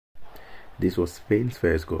This was Spain's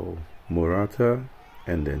first goal. Morata,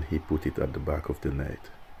 and then he put it at the back of the net.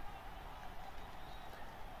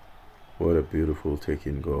 What a beautiful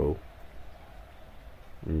taking goal.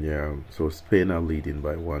 Yeah, so Spain are leading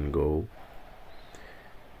by 1 goal.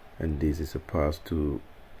 And this is a pass to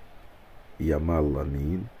Yamal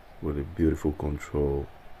Lamine with a beautiful control.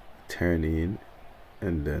 Turn in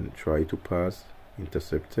and then try to pass.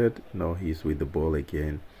 Intercepted. Now he's with the ball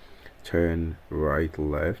again. Turn right,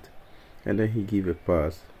 left. And then he give a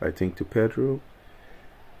pass, I think, to Pedro.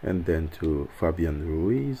 And then to Fabian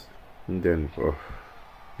Ruiz. And then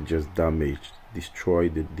he just damaged,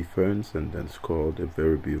 destroyed the defense, and then scored a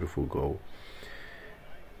very beautiful goal.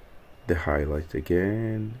 The highlight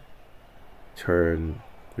again. Turn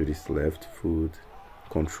with his left foot,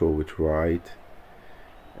 control with right,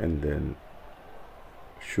 and then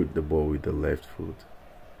shoot the ball with the left foot.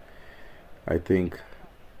 I think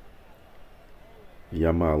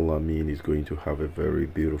Yamal Lamine is going to have a very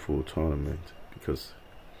beautiful tournament because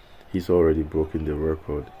he's already broken the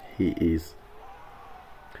record. He is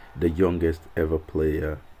the youngest ever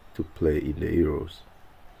player to play in the Euros.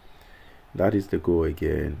 That is the goal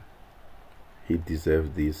again. He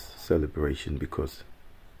deserved this celebration because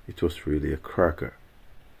it was really a cracker.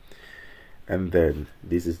 And then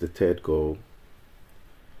this is the 3rd goal.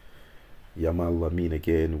 Yamal Lamine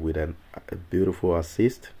again with a beautiful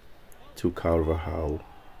assist to Carvajal.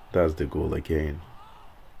 That's the goal again.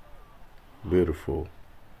 Beautiful,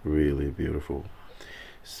 really beautiful.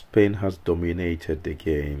 Spain has dominated the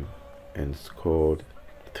game and scored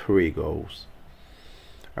 3 goals.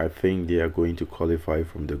 I think they are going to qualify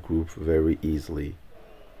from the group very easily.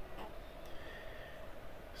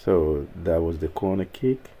 So that was the corner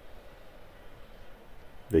kick.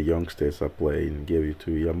 The youngsters are playing, gave it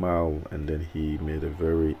to Yamal, and then he made a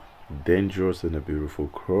very dangerous and a beautiful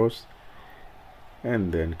cross.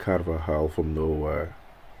 And then Carvajal from nowhere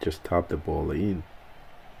just tapped the ball in.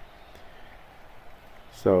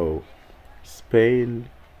 So Spain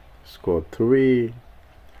scored 3,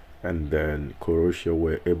 and then Croatia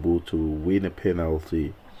were able to win a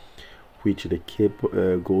penalty, which the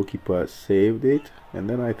goalkeeper saved it, and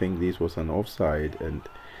then I think this was an offside and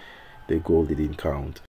the goal didn't count.